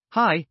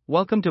Hi,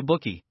 welcome to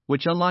Bookie,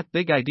 which unlock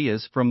big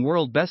ideas from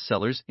world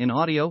bestsellers in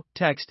audio,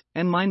 text,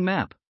 and mind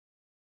map.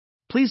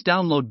 Please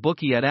download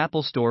Bookie at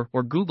Apple Store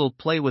or Google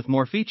Play with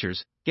more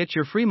features. Get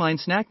your free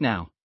mind snack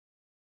now.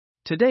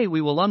 Today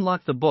we will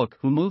unlock the book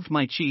Who Moved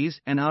My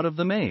Cheese and Out of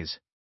the Maze.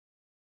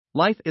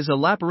 Life is a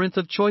labyrinth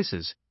of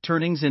choices,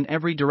 turnings in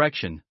every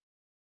direction.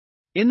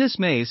 In this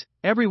maze,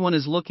 everyone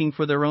is looking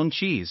for their own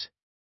cheese.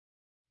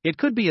 It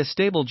could be a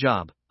stable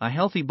job, a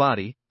healthy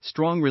body,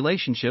 strong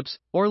relationships,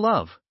 or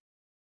love.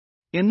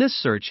 In this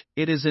search,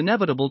 it is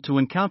inevitable to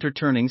encounter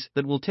turnings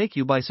that will take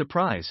you by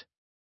surprise.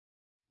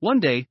 One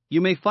day,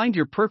 you may find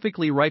your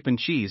perfectly ripened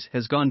cheese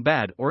has gone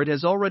bad or it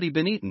has already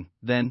been eaten.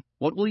 Then,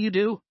 what will you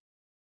do?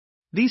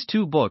 These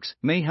two books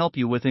may help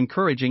you with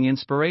encouraging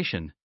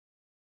inspiration.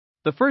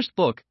 The first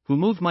book, Who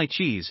Moved My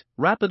Cheese,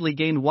 rapidly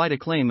gained wide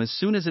acclaim as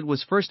soon as it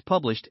was first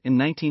published in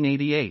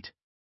 1988.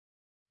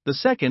 The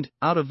second,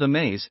 Out of the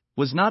Maze,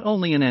 was not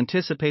only an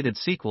anticipated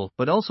sequel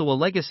but also a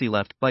legacy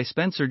left by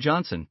Spencer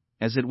Johnson,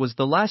 as it was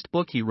the last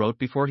book he wrote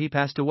before he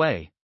passed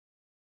away.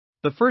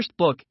 The first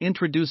book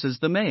introduces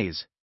the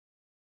maze.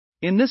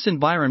 In this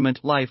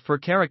environment, life for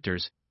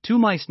characters, two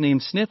mice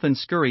named Sniff and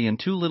Scurry and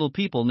two little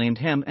people named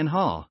Hem and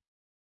Haw.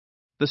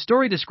 The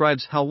story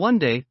describes how one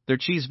day, their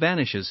cheese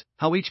vanishes,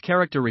 how each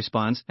character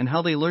responds, and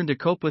how they learn to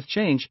cope with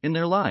change in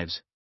their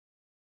lives.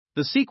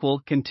 The sequel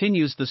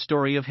continues the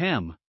story of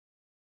Hem.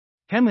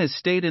 Hem has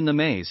stayed in the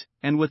maze,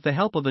 and with the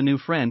help of a new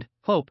friend,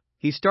 Hope,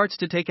 he starts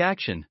to take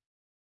action.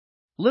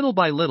 Little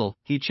by little,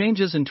 he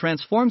changes and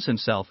transforms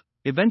himself,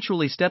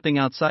 eventually stepping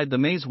outside the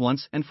maze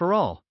once and for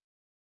all.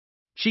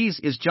 Cheese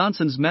is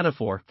Johnson's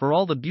metaphor for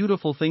all the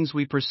beautiful things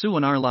we pursue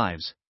in our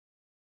lives.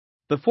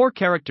 The four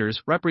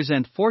characters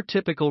represent four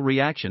typical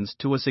reactions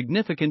to a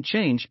significant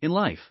change in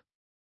life.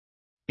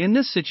 In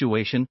this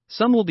situation,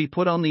 some will be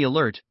put on the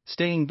alert,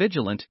 staying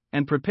vigilant,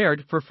 and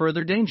prepared for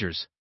further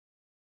dangers.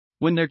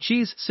 When their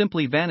cheese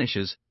simply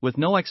vanishes, with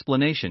no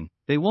explanation,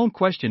 they won't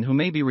question who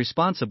may be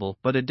responsible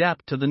but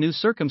adapt to the new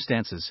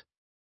circumstances.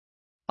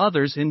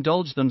 Others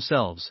indulge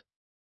themselves.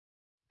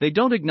 They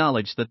don't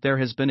acknowledge that there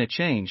has been a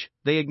change,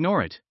 they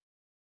ignore it.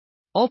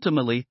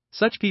 Ultimately,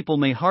 such people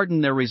may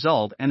harden their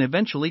resolve and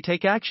eventually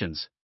take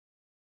actions.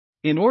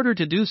 In order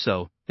to do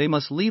so, they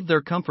must leave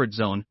their comfort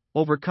zone,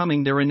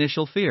 overcoming their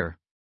initial fear.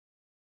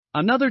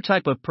 Another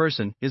type of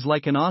person is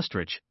like an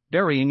ostrich,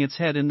 burying its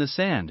head in the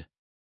sand.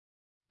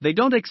 They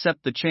don't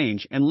accept the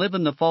change and live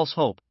in the false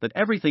hope that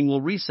everything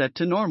will reset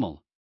to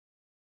normal.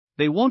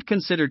 They won't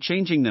consider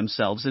changing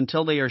themselves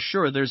until they are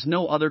sure there's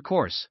no other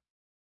course.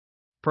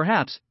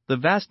 Perhaps, the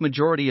vast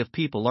majority of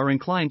people are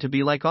inclined to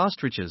be like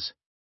ostriches.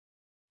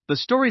 The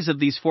stories of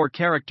these four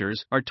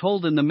characters are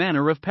told in the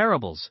manner of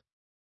parables.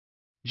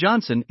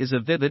 Johnson is a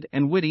vivid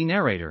and witty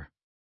narrator.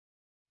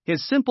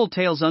 His simple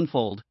tales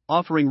unfold,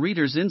 offering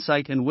readers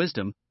insight and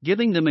wisdom,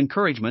 giving them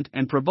encouragement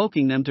and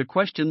provoking them to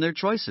question their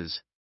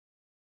choices.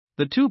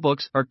 The two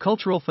books are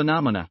cultural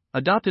phenomena,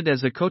 adopted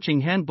as a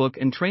coaching handbook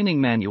and training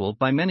manual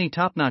by many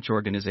top-notch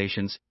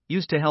organizations,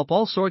 used to help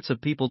all sorts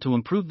of people to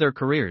improve their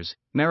careers,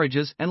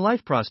 marriages, and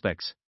life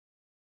prospects.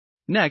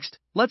 Next,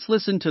 let's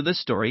listen to this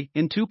story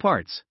in two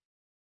parts.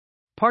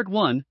 Part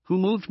 1, Who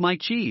Moved My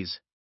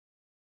Cheese?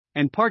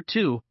 And Part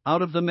 2,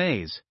 Out of the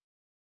Maze.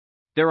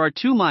 There are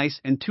two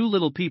mice and two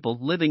little people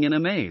living in a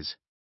maze.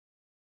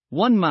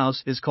 One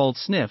mouse is called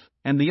Sniff,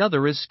 and the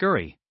other is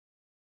Scurry.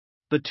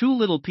 The two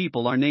little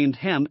people are named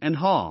Hem and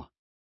Haw.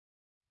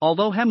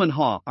 Although Hem and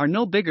Haw are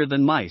no bigger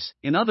than mice,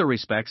 in other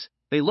respects,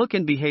 they look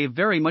and behave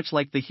very much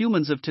like the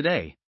humans of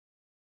today.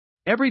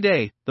 Every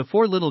day, the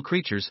four little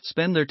creatures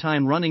spend their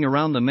time running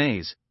around the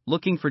maze,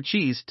 looking for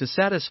cheese to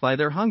satisfy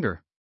their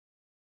hunger.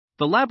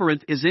 The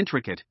labyrinth is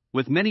intricate,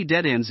 with many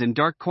dead ends and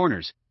dark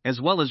corners,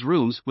 as well as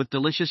rooms with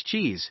delicious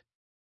cheese.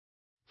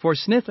 For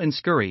Sniff and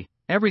Scurry,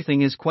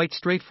 everything is quite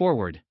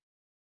straightforward.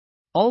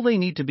 All they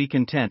need to be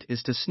content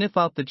is to sniff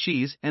out the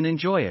cheese and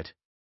enjoy it.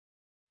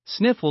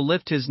 Sniff will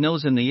lift his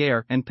nose in the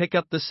air and pick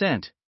up the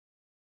scent.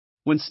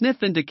 When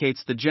Sniff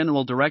indicates the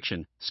general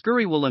direction,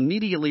 Scurry will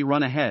immediately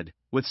run ahead,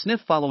 with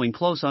Sniff following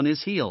close on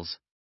his heels.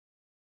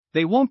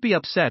 They won't be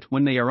upset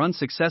when they are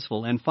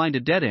unsuccessful and find a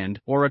dead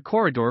end or a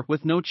corridor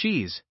with no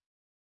cheese.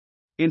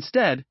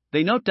 Instead,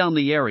 they note down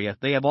the area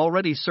they have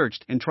already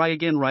searched and try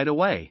again right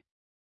away.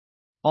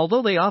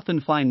 Although they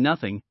often find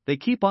nothing, they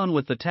keep on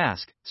with the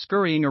task,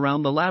 scurrying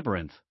around the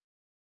labyrinth.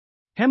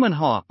 Hem and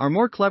Haw are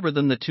more clever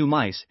than the two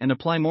mice and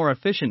apply more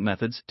efficient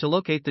methods to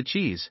locate the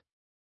cheese.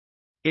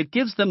 It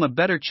gives them a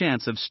better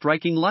chance of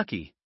striking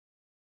lucky.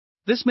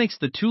 This makes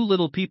the two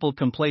little people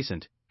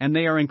complacent, and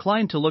they are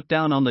inclined to look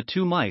down on the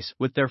two mice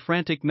with their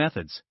frantic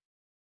methods.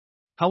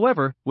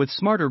 However, with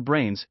smarter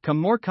brains come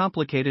more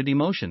complicated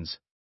emotions.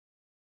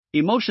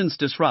 Emotions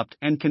disrupt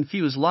and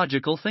confuse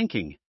logical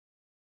thinking.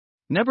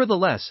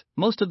 Nevertheless,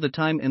 most of the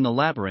time in the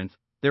labyrinth,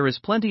 there is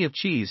plenty of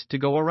cheese to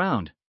go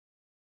around.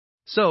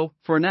 So,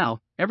 for now,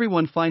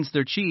 everyone finds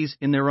their cheese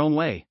in their own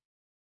way.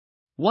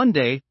 One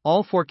day,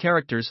 all four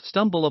characters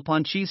stumble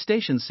upon Cheese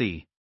Station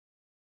C.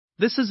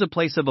 This is a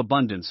place of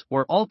abundance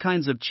where all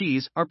kinds of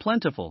cheese are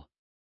plentiful.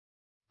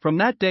 From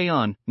that day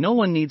on, no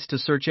one needs to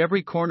search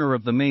every corner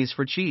of the maze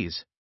for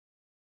cheese.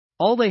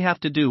 All they have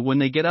to do when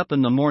they get up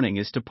in the morning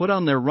is to put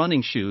on their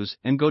running shoes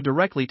and go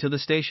directly to the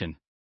station.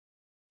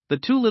 The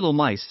two little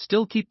mice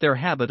still keep their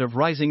habit of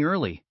rising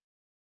early.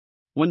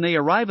 When they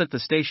arrive at the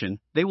station,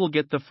 they will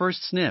get the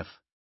first sniff.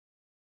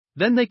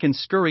 Then they can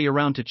scurry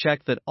around to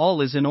check that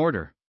all is in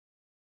order.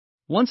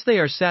 Once they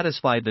are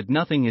satisfied that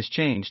nothing has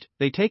changed,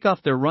 they take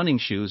off their running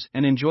shoes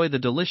and enjoy the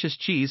delicious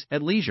cheese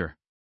at leisure.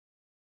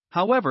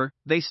 However,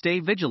 they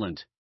stay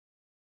vigilant.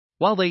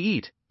 While they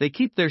eat, they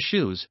keep their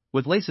shoes,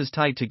 with laces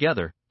tied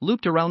together,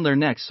 looped around their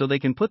necks so they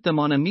can put them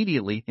on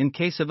immediately in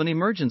case of an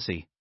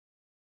emergency.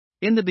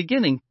 In the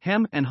beginning,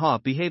 Hem and Haw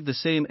behave the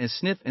same as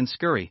Sniff and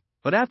Scurry,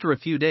 but after a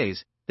few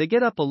days, they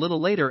get up a little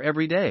later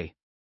every day.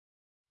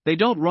 They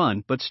don't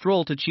run but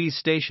stroll to Cheese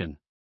Station.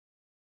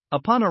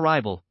 Upon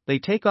arrival, they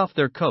take off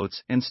their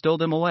coats and stow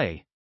them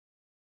away.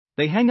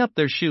 They hang up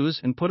their shoes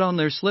and put on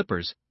their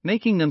slippers,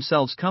 making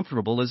themselves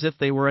comfortable as if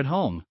they were at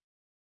home.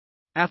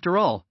 After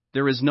all,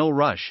 there is no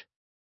rush.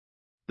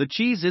 The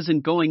cheese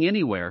isn't going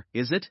anywhere,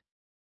 is it?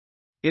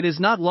 It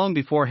is not long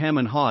before Hem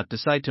and Haw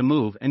decide to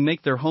move and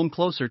make their home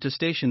closer to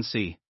Station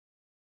C.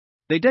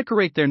 They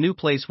decorate their new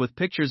place with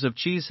pictures of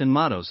cheese and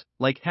mottos,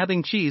 like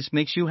 "Having cheese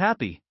makes you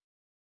happy."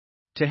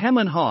 To Hem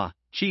and Haw,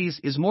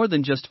 cheese is more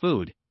than just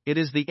food, it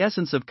is the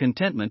essence of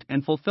contentment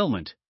and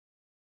fulfillment.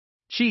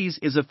 Cheese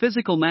is a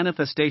physical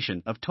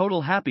manifestation of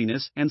total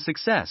happiness and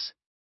success.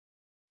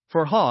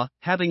 For Haw,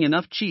 having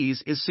enough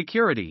cheese is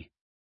security.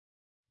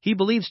 He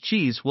believes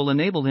cheese will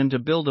enable him to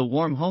build a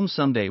warm home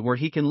someday where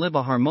he can live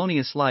a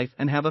harmonious life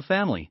and have a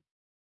family.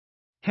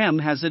 Hem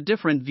has a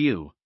different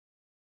view.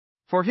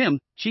 For him,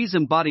 cheese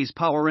embodies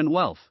power and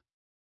wealth.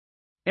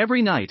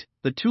 Every night,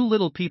 the two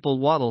little people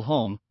waddle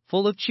home,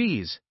 full of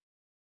cheese.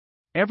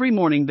 Every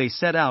morning they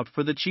set out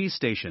for the cheese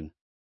station.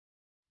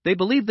 They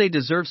believe they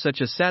deserve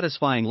such a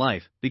satisfying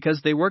life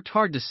because they worked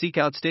hard to seek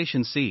out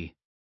Station C.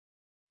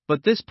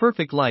 But this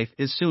perfect life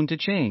is soon to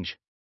change.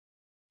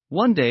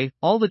 One day,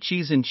 all the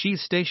cheese in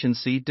Cheese Station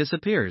C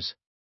disappears.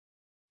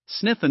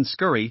 Sniff and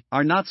Scurry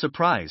are not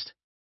surprised.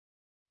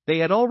 They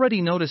had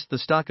already noticed the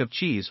stock of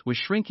cheese was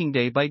shrinking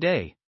day by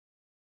day.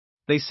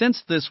 They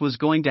sensed this was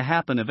going to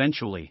happen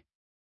eventually.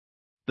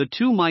 The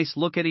two mice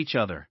look at each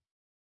other.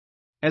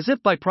 As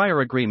if by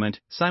prior agreement,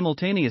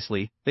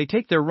 simultaneously, they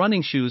take their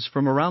running shoes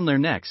from around their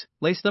necks,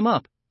 lace them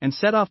up, and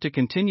set off to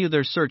continue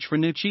their search for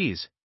new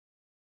cheese.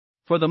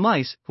 For the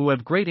mice, who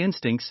have great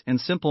instincts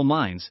and simple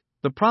minds,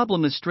 the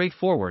problem is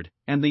straightforward,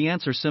 and the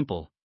answer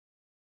simple.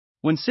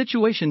 When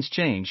situations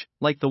change,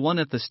 like the one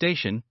at the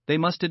station, they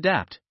must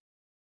adapt.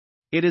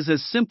 It is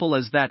as simple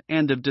as that,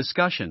 end of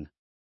discussion.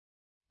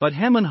 But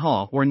Hem and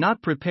Haw were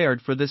not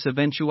prepared for this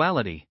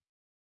eventuality.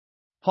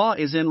 Haw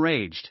is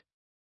enraged.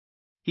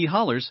 He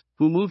hollers,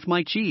 "Who moved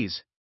my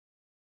cheese?"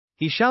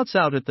 He shouts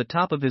out at the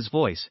top of his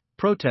voice,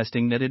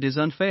 protesting that it is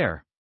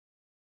unfair.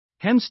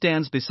 Hem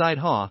stands beside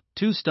Haw,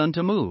 too stunned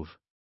to move.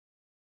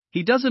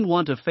 He doesn't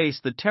want to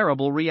face the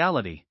terrible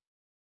reality.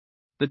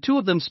 The two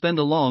of them spend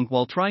a long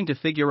while trying to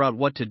figure out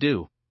what to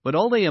do, but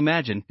all they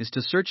imagine is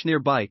to search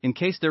nearby in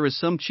case there is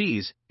some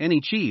cheese, any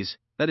cheese,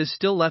 that is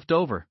still left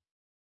over.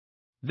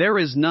 There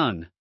is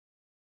none.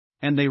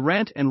 And they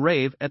rant and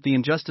rave at the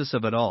injustice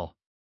of it all.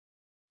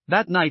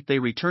 That night they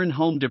return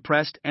home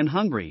depressed and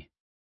hungry.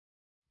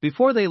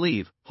 Before they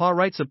leave, Haw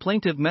writes a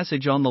plaintive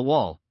message on the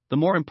wall: "The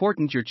more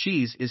important your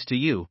cheese is to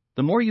you,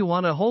 the more you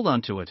want to hold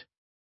on to it."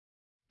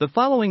 The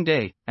following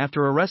day,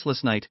 after a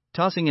restless night,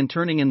 tossing and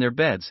turning in their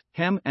beds,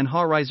 Hem and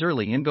Haw rise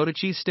early and go to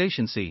Cheese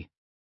Station C.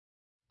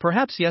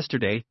 Perhaps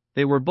yesterday,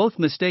 they were both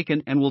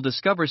mistaken and will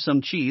discover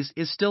some cheese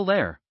is still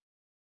there.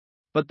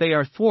 But they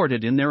are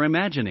thwarted in their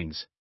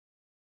imaginings.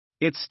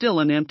 It's still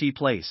an empty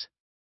place.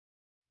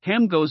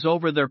 Hem goes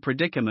over their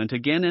predicament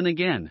again and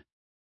again.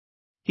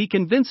 He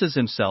convinces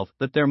himself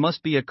that there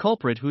must be a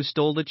culprit who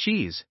stole the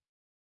cheese.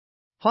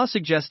 Haw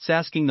suggests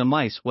asking the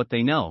mice what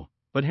they know,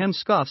 but Hem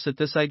scoffs at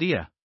this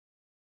idea.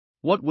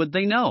 What would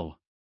they know?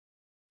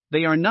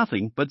 They are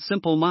nothing but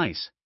simple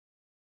mice.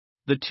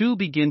 The two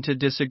begin to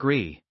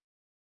disagree.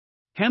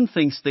 Hem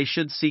thinks they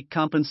should seek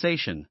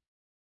compensation.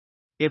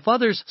 If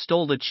others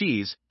stole the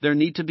cheese, there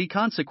need to be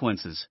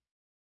consequences.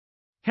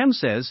 Hem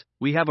says,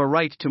 "We have a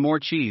right to more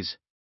cheese."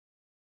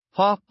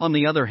 Haw, on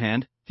the other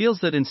hand, feels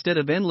that instead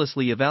of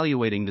endlessly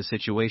evaluating the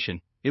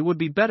situation, it would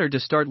be better to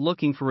start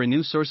looking for a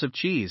new source of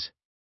cheese.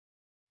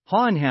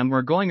 Haw and Hem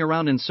are going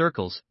around in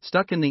circles,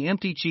 stuck in the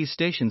empty Cheese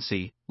Station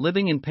C,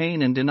 living in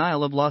pain and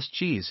denial of lost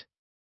cheese.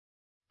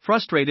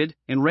 Frustrated,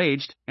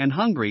 enraged, and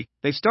hungry,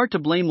 they start to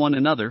blame one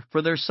another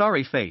for their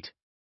sorry fate.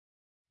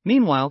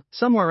 Meanwhile,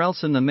 somewhere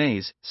else in the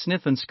maze,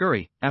 Sniff and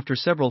Scurry, after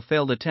several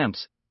failed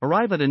attempts,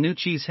 arrive at a new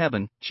cheese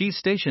heaven, Cheese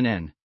Station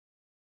N.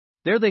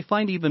 There they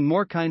find even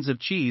more kinds of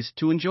cheese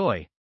to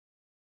enjoy.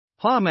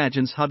 Haw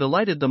imagines how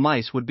delighted the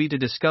mice would be to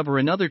discover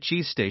another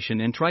cheese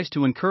station and tries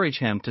to encourage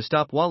Hem to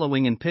stop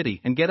wallowing in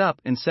pity and get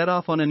up and set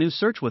off on a new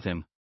search with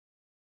him.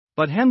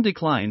 But Hem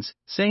declines,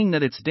 saying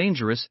that it's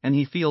dangerous and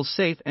he feels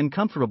safe and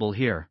comfortable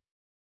here.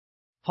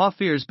 Haw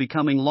fears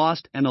becoming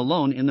lost and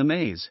alone in the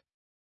maze.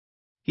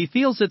 He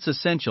feels it's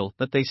essential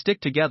that they stick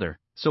together,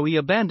 so he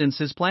abandons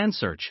his planned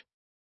search.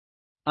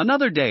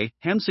 Another day,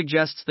 Hem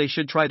suggests they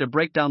should try to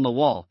break down the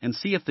wall and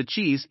see if the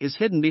cheese is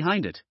hidden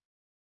behind it.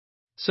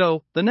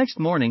 So, the next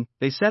morning,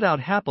 they set out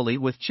happily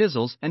with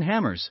chisels and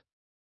hammers.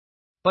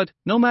 But,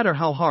 no matter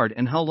how hard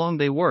and how long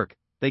they work,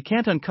 they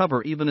can't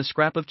uncover even a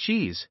scrap of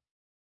cheese.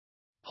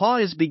 Haw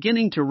is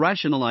beginning to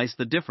rationalize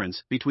the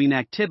difference between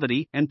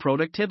activity and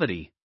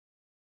productivity.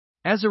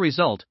 As a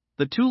result,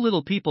 the two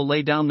little people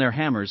lay down their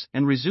hammers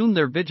and resume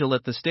their vigil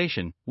at the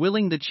station,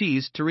 willing the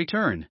cheese to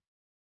return.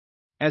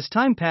 As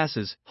time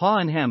passes, Haw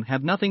and Hem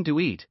have nothing to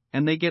eat,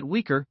 and they get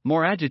weaker,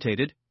 more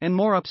agitated, and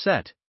more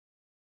upset.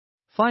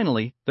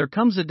 Finally, there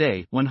comes a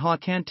day when Haw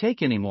can't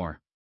take anymore.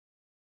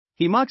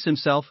 He mocks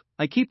himself,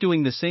 I keep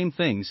doing the same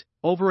things,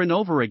 over and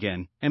over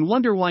again, and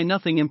wonder why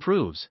nothing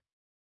improves.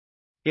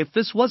 If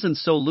this wasn't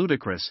so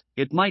ludicrous,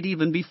 it might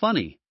even be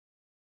funny.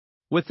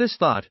 With this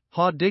thought,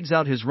 Haw digs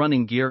out his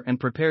running gear and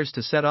prepares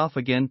to set off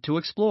again to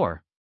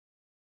explore.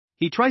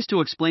 He tries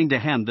to explain to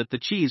Hem that the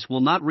cheese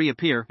will not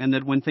reappear and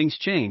that when things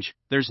change,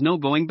 there's no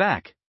going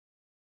back.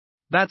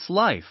 That's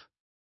life.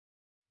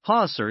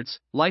 Haw asserts,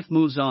 life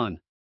moves on.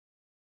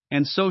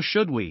 And so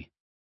should we.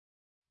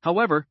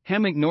 However,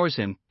 Hem ignores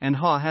him, and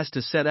Haw has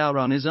to set out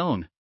on his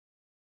own.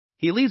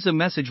 He leaves a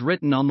message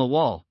written on the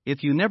wall,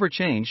 if you never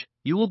change,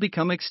 you will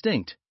become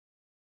extinct.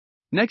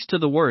 Next to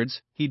the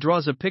words, he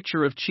draws a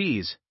picture of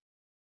cheese.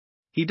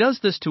 He does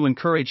this to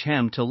encourage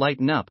Hem to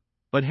lighten up,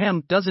 but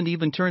Hem doesn't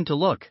even turn to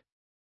look.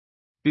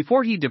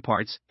 Before he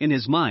departs, in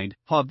his mind,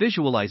 Haw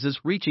visualizes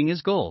reaching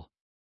his goal.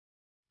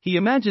 He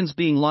imagines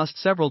being lost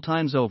several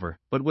times over,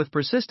 but with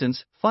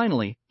persistence,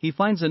 finally, he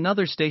finds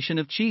another station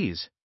of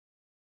cheese.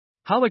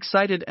 How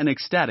excited and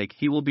ecstatic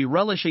he will be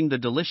relishing the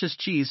delicious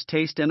cheese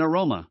taste and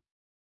aroma.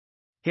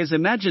 His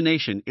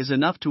imagination is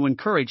enough to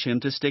encourage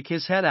him to stick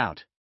his head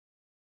out.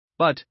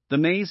 But, the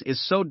maze is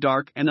so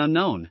dark and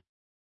unknown.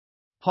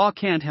 Haw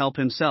can't help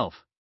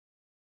himself.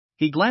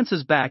 He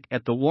glances back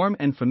at the warm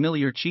and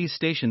familiar cheese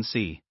station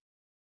C.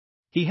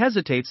 He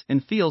hesitates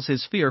and feels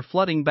his fear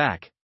flooding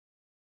back.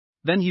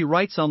 Then he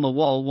writes on the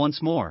wall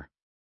once more.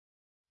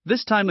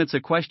 This time it's a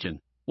question,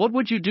 what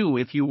would you do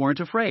if you weren't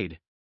afraid?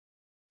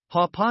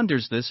 Haw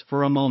ponders this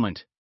for a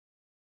moment.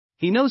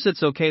 He knows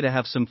it's okay to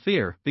have some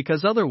fear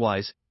because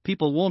otherwise,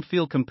 people won't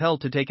feel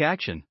compelled to take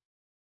action.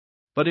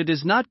 But it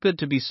is not good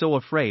to be so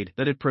afraid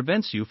that it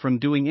prevents you from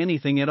doing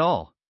anything at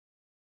all.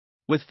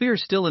 With fear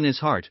still in his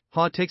heart,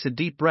 Haw takes a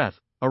deep breath,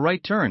 a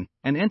right turn,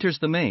 and enters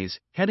the maze,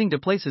 heading to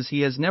places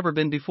he has never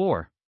been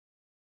before.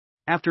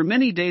 After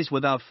many days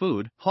without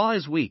food, Haw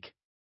is weak.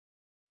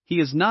 He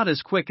is not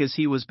as quick as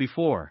he was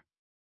before.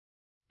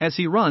 As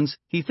he runs,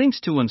 he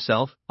thinks to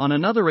himself, on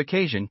another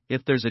occasion,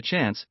 if there's a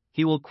chance,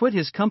 he will quit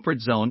his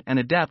comfort zone and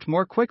adapt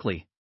more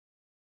quickly.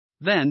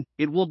 Then,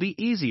 it will be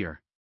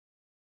easier.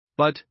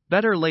 But,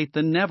 better late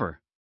than never.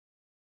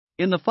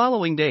 In the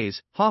following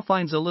days, Haw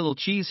finds a little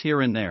cheese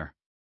here and there.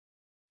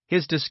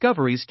 His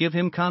discoveries give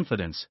him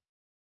confidence.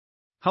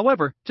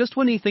 However, just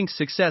when he thinks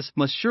success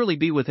must surely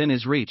be within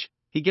his reach,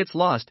 he gets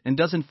lost and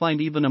doesn't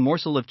find even a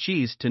morsel of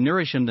cheese to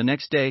nourish him the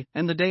next day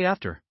and the day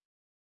after.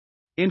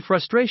 In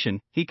frustration,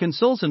 he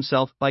consoles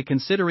himself by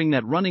considering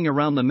that running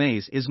around the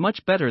maze is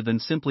much better than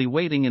simply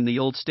waiting in the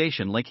old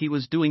station like he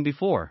was doing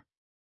before.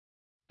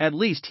 At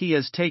least he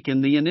has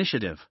taken the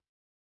initiative.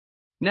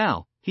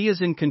 Now, he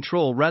is in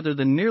control rather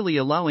than merely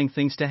allowing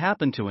things to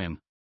happen to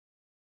him.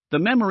 The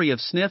memory of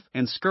Sniff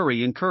and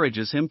Scurry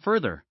encourages him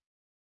further.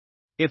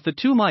 If the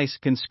two mice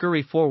can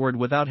scurry forward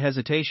without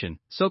hesitation,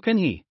 so can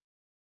he.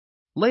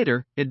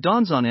 Later, it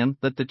dawns on him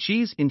that the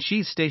cheese in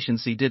Cheese Station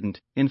C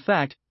didn't, in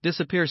fact,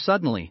 disappear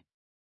suddenly.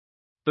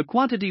 The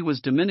quantity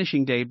was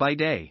diminishing day by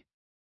day.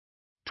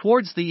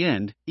 Towards the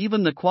end,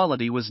 even the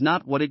quality was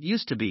not what it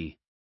used to be.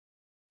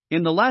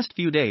 In the last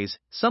few days,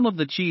 some of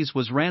the cheese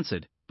was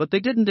rancid, but they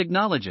didn't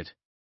acknowledge it.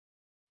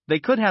 They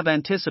could have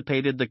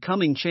anticipated the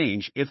coming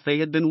change if they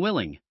had been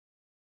willing.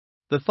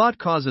 The thought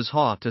causes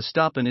Haw to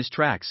stop in his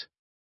tracks.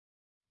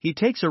 He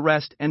takes a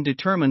rest and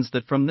determines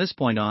that from this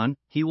point on,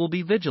 he will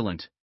be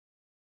vigilant.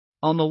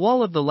 On the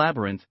wall of the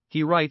labyrinth,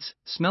 he writes,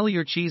 "Smell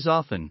your cheese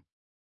often.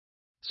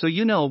 So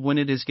you know when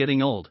it is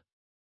getting old."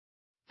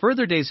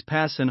 Further days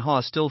pass and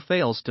Haw still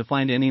fails to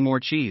find any more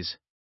cheese.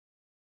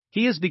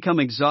 He has become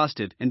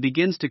exhausted and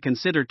begins to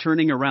consider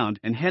turning around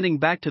and heading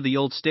back to the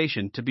old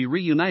station to be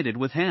reunited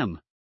with Hem.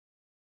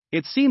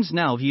 It seems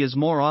now he is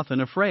more often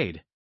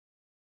afraid.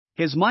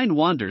 His mind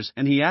wanders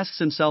and he asks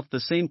himself the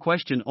same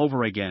question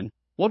over again,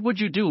 what would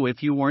you do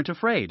if you weren't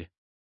afraid?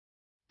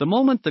 The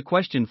moment the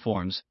question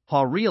forms,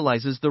 Haw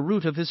realizes the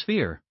root of his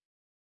fear.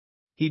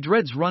 He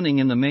dreads running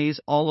in the maze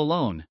all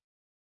alone.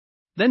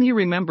 Then he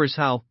remembers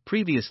how,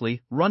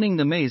 previously, running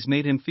the maze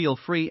made him feel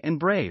free and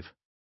brave.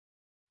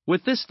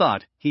 With this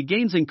thought, he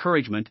gains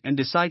encouragement and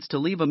decides to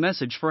leave a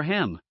message for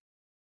Hem.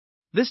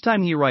 This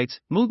time he writes,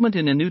 "Movement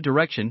in a new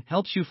direction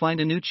helps you find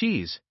a new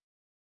cheese."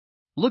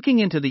 Looking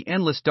into the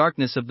endless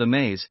darkness of the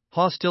maze,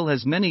 Haw still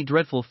has many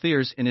dreadful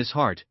fears in his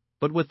heart,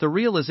 but with the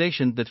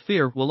realization that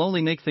fear will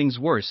only make things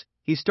worse,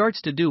 he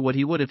starts to do what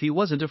he would if he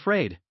wasn't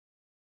afraid.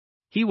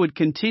 He would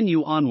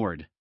continue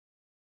onward.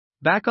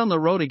 Back on the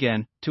road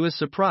again, to his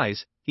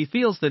surprise, he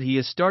feels that he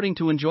is starting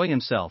to enjoy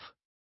himself.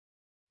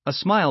 A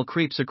smile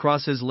creeps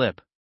across his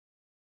lip.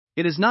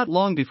 It is not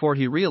long before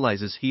he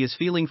realizes he is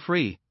feeling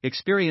free,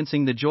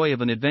 experiencing the joy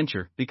of an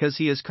adventure because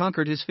he has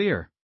conquered his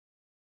fear.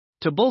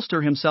 To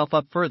bolster himself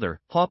up further,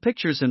 Haw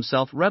pictures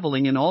himself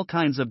reveling in all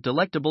kinds of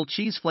delectable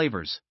cheese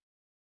flavors.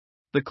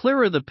 The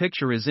clearer the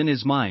picture is in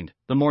his mind,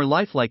 the more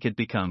lifelike it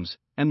becomes,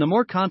 and the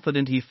more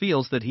confident he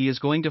feels that he is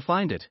going to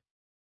find it.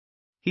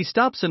 He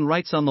stops and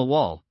writes on the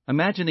wall,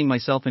 "Imagining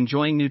myself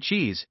enjoying new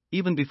cheese,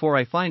 even before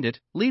I find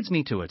it, leads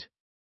me to it."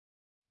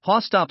 Haw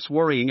stops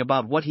worrying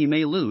about what he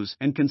may lose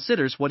and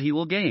considers what he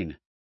will gain.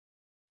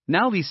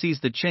 Now he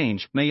sees that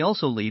change may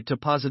also lead to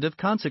positive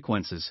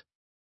consequences.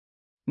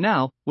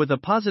 Now, with a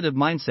positive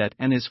mindset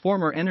and his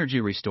former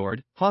energy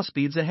restored, Haw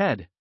speeds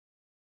ahead.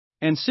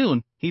 And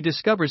soon, he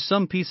discovers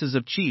some pieces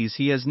of cheese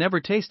he has never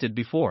tasted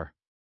before.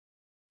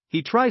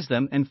 He tries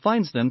them and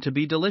finds them to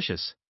be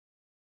delicious.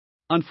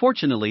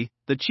 Unfortunately,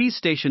 the cheese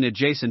station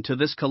adjacent to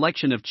this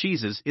collection of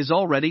cheeses is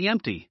already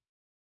empty.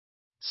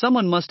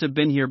 Someone must have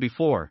been here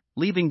before,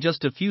 leaving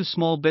just a few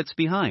small bits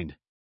behind.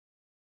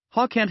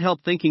 Haw can't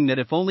help thinking that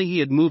if only he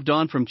had moved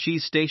on from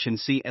Cheese Station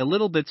C a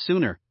little bit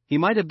sooner, he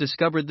might have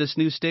discovered this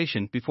new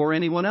station before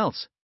anyone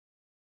else.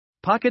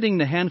 Pocketing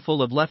the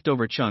handful of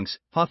leftover chunks,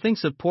 Haw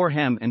thinks of poor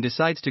Hem and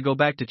decides to go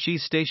back to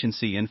Cheese Station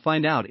C and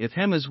find out if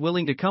Hem is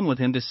willing to come with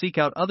him to seek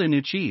out other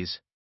new cheese.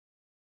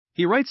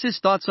 He writes his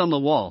thoughts on the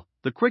wall: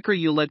 "The quicker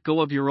you let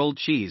go of your old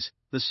cheese,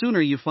 the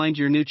sooner you find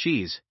your new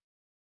cheese."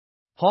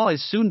 Haw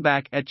is soon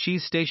back at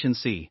Cheese Station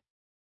C.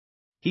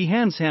 He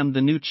hands Hem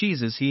the new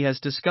cheeses he has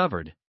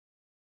discovered.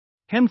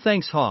 Hem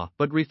thanks Haw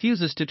but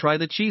refuses to try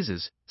the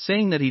cheeses,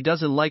 saying that he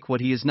doesn't like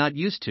what he is not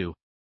used to.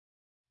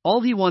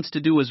 All he wants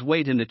to do is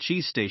wait in the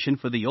cheese station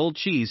for the old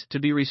cheese to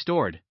be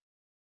restored.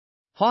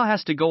 Haw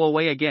has to go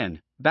away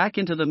again, back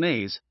into the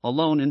maze,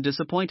 alone and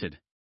disappointed.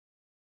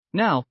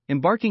 Now,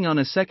 embarking on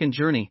a second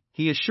journey,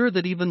 he is sure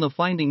that even though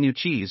finding new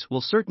cheese will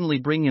certainly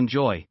bring him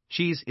joy,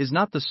 cheese is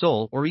not the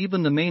sole or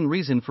even the main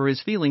reason for his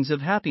feelings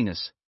of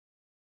happiness.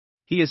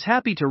 He is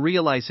happy to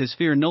realize his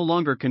fear no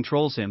longer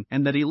controls him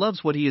and that he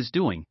loves what he is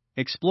doing,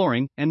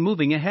 exploring and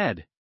moving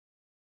ahead.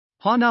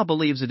 Haw now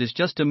believes it is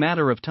just a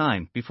matter of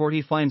time before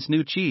he finds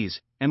new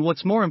cheese, and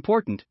what's more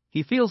important,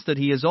 he feels that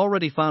he has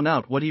already found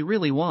out what he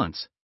really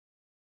wants.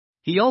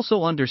 He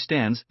also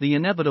understands the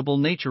inevitable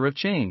nature of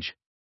change.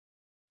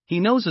 He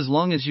knows as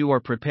long as you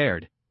are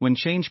prepared, when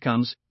change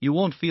comes, you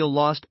won't feel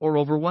lost or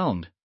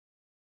overwhelmed.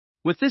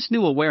 With this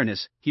new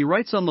awareness, he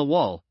writes on the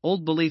wall,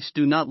 "Old beliefs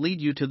do not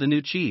lead you to the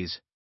new cheese."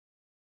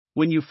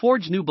 When you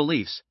forge new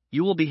beliefs,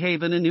 you will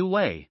behave in a new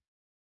way.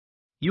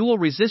 You will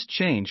resist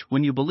change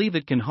when you believe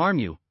it can harm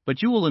you,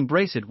 but you will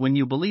embrace it when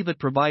you believe it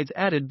provides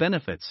added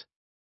benefits.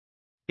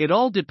 It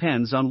all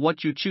depends on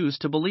what you choose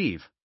to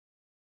believe.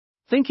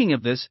 Thinking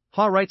of this,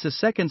 Haw writes a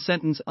second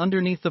sentence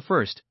underneath the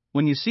first: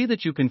 "When you see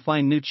that you can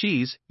find new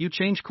cheese, you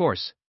change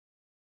course."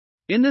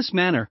 In this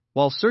manner,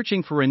 while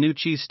searching for a new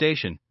cheese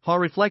station, Haw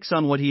reflects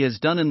on what he has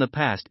done in the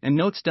past and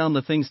notes down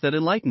the things that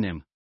enlighten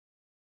him.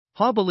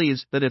 Haw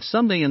believes that if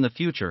someday in the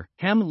future,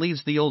 Hem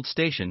leaves the old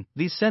station,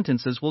 these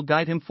sentences will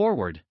guide him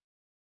forward.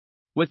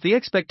 With the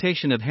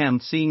expectation of Hem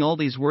seeing all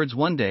these words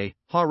one day,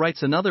 Haw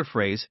writes another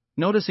phrase: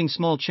 "Noticing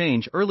small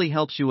change early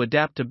helps you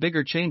adapt to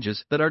bigger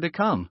changes that are to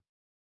come."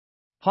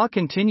 Haw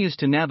continues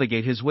to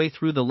navigate his way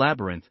through the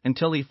labyrinth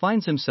until he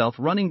finds himself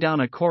running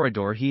down a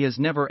corridor he has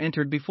never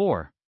entered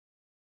before.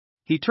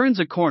 He turns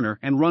a corner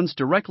and runs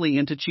directly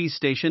into Cheese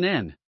Station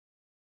N.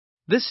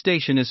 This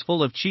station is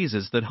full of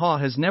cheeses that Haw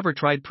has never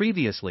tried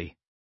previously.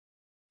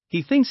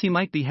 He thinks he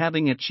might be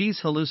having a cheese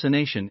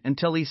hallucination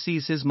until he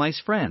sees his mice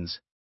friends.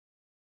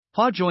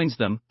 Haw joins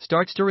them,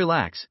 starts to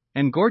relax,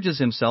 and gorges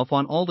himself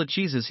on all the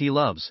cheeses he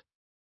loves.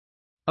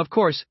 Of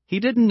course, he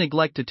didn't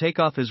neglect to take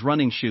off his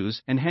running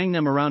shoes and hang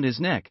them around his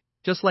neck,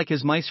 just like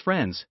his mice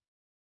friends.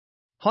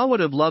 Haw would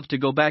have loved to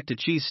go back to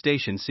Cheese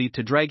Station C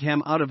to drag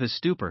Hem out of his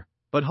stupor,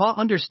 but Haw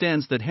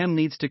understands that Hem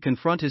needs to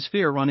confront his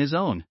fear on his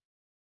own.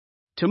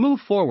 To move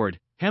forward,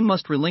 Hem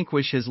must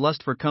relinquish his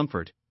lust for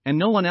comfort, and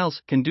no one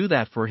else can do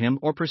that for him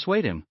or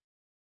persuade him.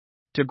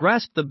 To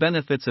grasp the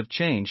benefits of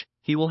change,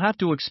 he will have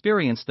to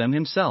experience them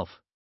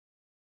himself.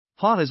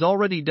 Haw has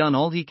already done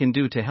all he can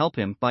do to help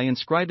him by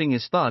inscribing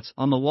his thoughts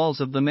on the walls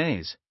of the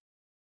maze.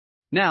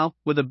 Now,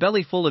 with a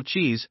belly full of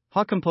cheese,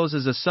 Haw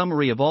composes a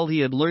summary of all he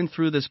had learned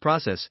through this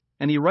process,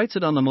 and he writes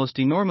it on the most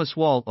enormous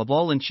wall of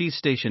all in Cheese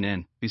Station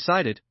N.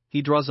 Beside it,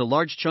 he draws a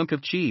large chunk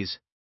of cheese.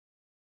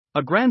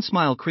 A grand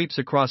smile creeps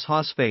across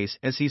Haw's face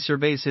as he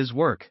surveys his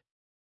work.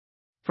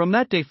 From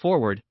that day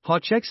forward, Haw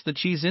checks the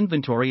cheese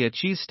inventory at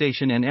Cheese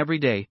Station N every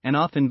day and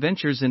often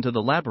ventures into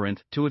the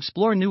labyrinth to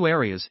explore new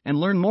areas and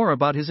learn more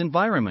about his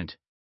environment.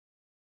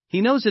 He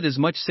knows it is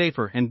much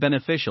safer and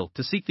beneficial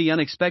to seek the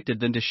unexpected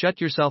than to shut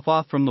yourself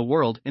off from the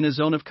world in a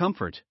zone of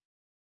comfort.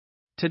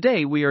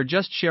 Today we are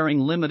just sharing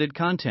limited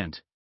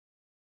content.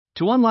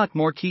 To unlock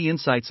more key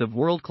insights of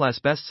world-class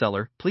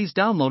bestseller, please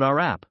download our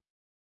app.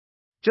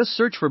 Just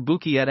search for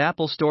Bookey at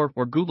Apple Store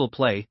or Google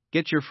Play,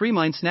 get your free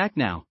mind snack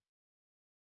now.